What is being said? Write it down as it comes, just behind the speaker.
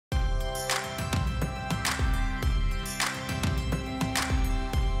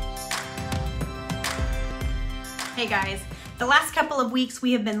Hey guys, the last couple of weeks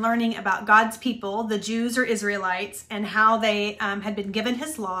we have been learning about God's people, the Jews or Israelites, and how they had been given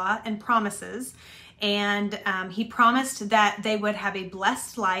his law and promises. And he promised that they would have a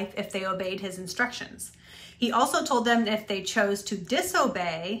blessed life if they obeyed his instructions. He also told them that if they chose to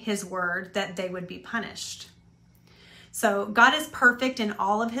disobey his word, that they would be punished. So God is perfect in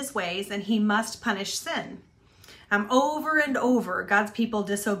all of his ways, and he must punish sin. Over and over, God's people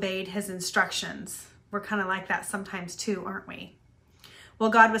disobeyed his instructions. We're kind of like that sometimes too, aren't we? Well,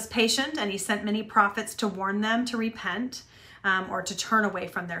 God was patient, and he sent many prophets to warn them to repent or to turn away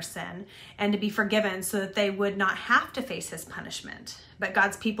from their sin and to be forgiven so that they would not have to face his punishment. But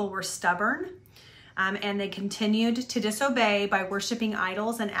God's people were stubborn, and they continued to disobey by worshiping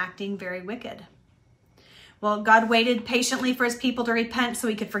idols and acting very wicked. Well, God waited patiently for his people to repent so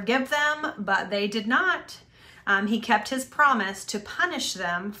he could forgive them, but they did not. He kept his promise to punish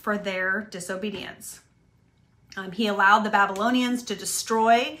them for their disobedience. He allowed the Babylonians to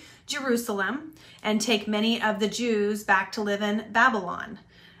destroy Jerusalem and take many of the Jews back to live in Babylon.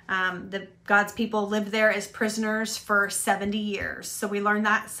 God's people lived there as prisoners for 70 years. So we learned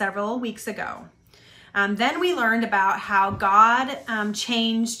that several weeks ago. Then we learned about how God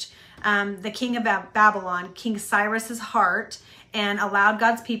changed the king of Babylon, King Cyrus's heart, and allowed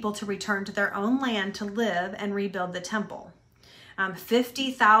God's people to return to their own land to live and rebuild the temple.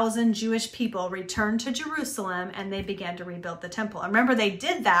 50,000 Jewish people returned to Jerusalem, and they began to rebuild the temple. And remember, they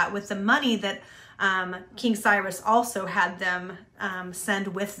did that with the money that King Cyrus also had them send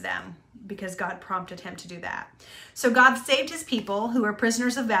with them, because God prompted him to do that. So God saved his people who were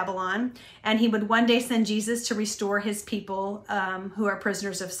prisoners of Babylon, and he would one day send Jesus to restore his people who are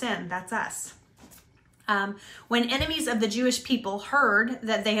prisoners of sin. That's us. When enemies of the Jewish people heard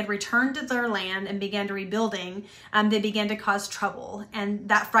that they had returned to their land and began to rebuilding, they began to cause trouble. And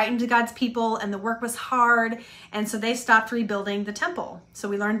that frightened God's people, and the work was hard, and so they stopped rebuilding the temple. So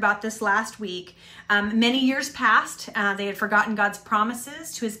we learned about this last week. Many years passed. They had forgotten God's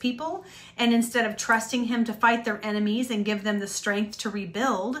promises to his people, and instead of trusting him to fight their enemies and give them the strength to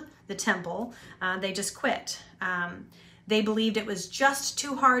rebuild the temple, they just quit. They believed it was just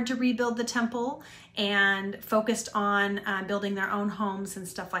too hard to rebuild the temple and focused on building their own homes and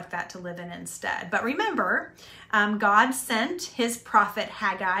stuff like that to live in instead. But remember, God sent his prophet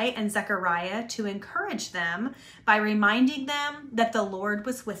Haggai and Zechariah to encourage them by reminding them that the Lord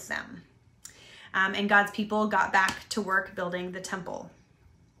was with them. And God's people got back to work building the temple.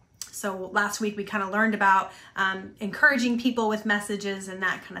 So last week we kind of learned about encouraging people with messages and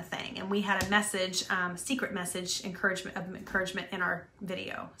that kind of thing. And we had a message, secret message encouragement in our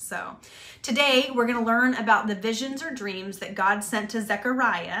video. So today we're going to learn about the visions or dreams that God sent to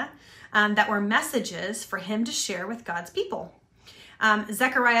Zechariah that were messages for him to share with God's people.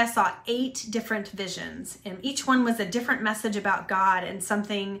 Zechariah saw 8 different visions, and each one was a different message about God and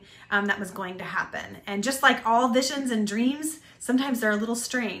something that was going to happen. And just like all visions and dreams, sometimes they're a little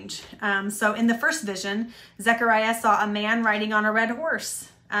strange. So in the first vision, Zechariah saw a man riding on a red horse,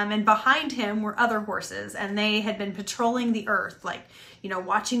 and behind him were other horses, and they had been patrolling the earth, like,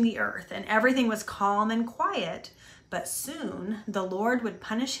 watching the earth, and everything was calm and quiet. But soon the Lord would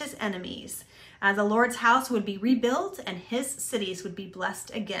punish his enemies. The Lord's house would be rebuilt, and his cities would be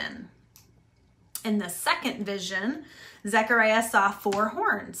blessed again. In the second vision, Zechariah saw 4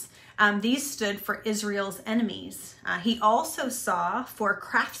 horns. These stood for Israel's enemies. He also saw 4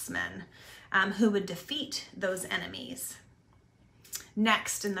 craftsmen who would defeat those enemies.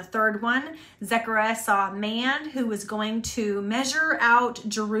 Next, in the third one, Zechariah saw a man who was going to measure out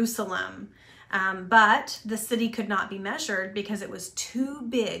Jerusalem. But the city could not be measured because it was too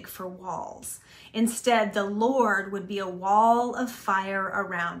big for walls. Instead, the Lord would be a wall of fire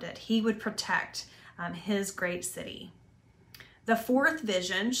around it. He would protect his great city. The fourth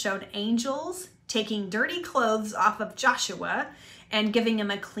vision showed angels taking dirty clothes off of Joshua and giving him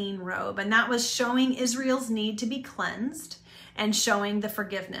a clean robe. And that was showing Israel's need to be cleansed and showing the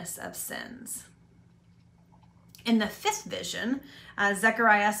forgiveness of sins. In the fifth vision,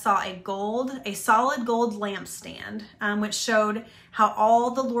 Zechariah saw a solid gold lampstand, which showed how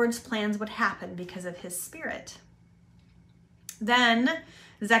all the Lord's plans would happen because of his spirit. Then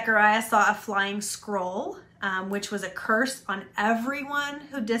Zechariah saw a flying scroll, which was a curse on everyone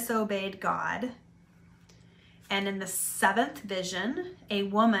who disobeyed God. And in the seventh vision, a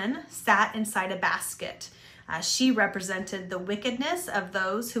woman sat inside a basket. She represented the wickedness of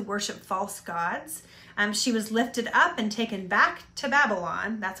those who worship false gods. She was lifted up and taken back to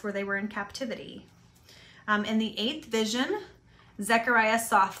Babylon. That's where they were in captivity. In the eighth vision, Zechariah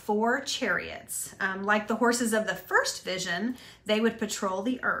saw 4 chariots. Like the horses of the first vision, they would patrol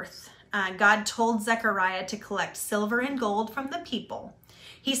the earth. God told Zechariah to collect silver and gold from the people.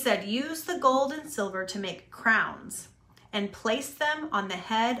 He said, use the gold and silver to make crowns and place them on the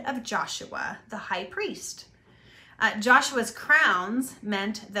head of Joshua, the high priest. Joshua's crowns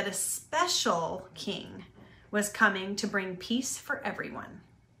meant that a special king was coming to bring peace for everyone.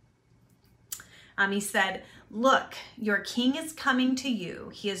 He said, look, your king is coming to you.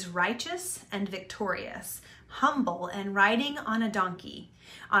 He is righteous and victorious, humble and riding on a donkey,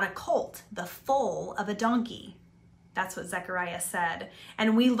 on a colt, the foal of a donkey. That's what Zechariah said.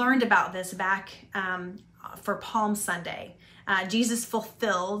 And we learned about this back for Palm Sunday. Jesus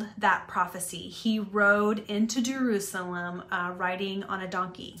fulfilled that prophecy. He rode into Jerusalem riding on a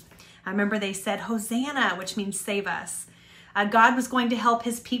donkey. I remember they said, Hosanna, which means save us. God was going to help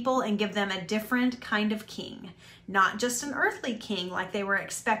his people and give them a different kind of king. Not just an earthly king like they were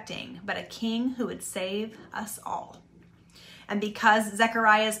expecting, but a king who would save us all. And because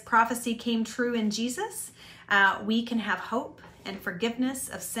Zechariah's prophecy came true in Jesus, we can have hope and forgiveness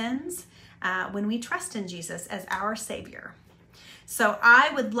of sins when we trust in Jesus as our Savior. So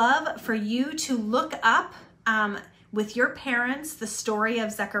I would love for you to look up with your parents the story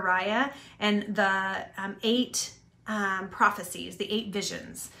of Zechariah and the 8 prophecies, the 8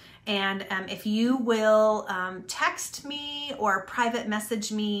 visions. And if you will text me or private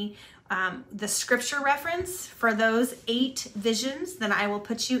message me the scripture reference for those 8 visions, then I will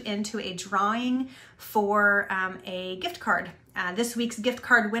put you into a drawing for a gift card. This week's gift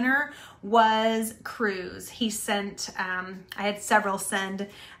card winner was Cruz. He sent, I had several send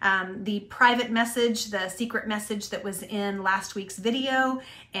the private message, the secret message that was in last week's video,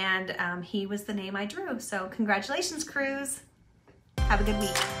 and he was the name I drew. So congratulations, Cruz. Have a good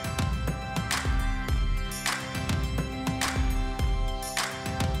week.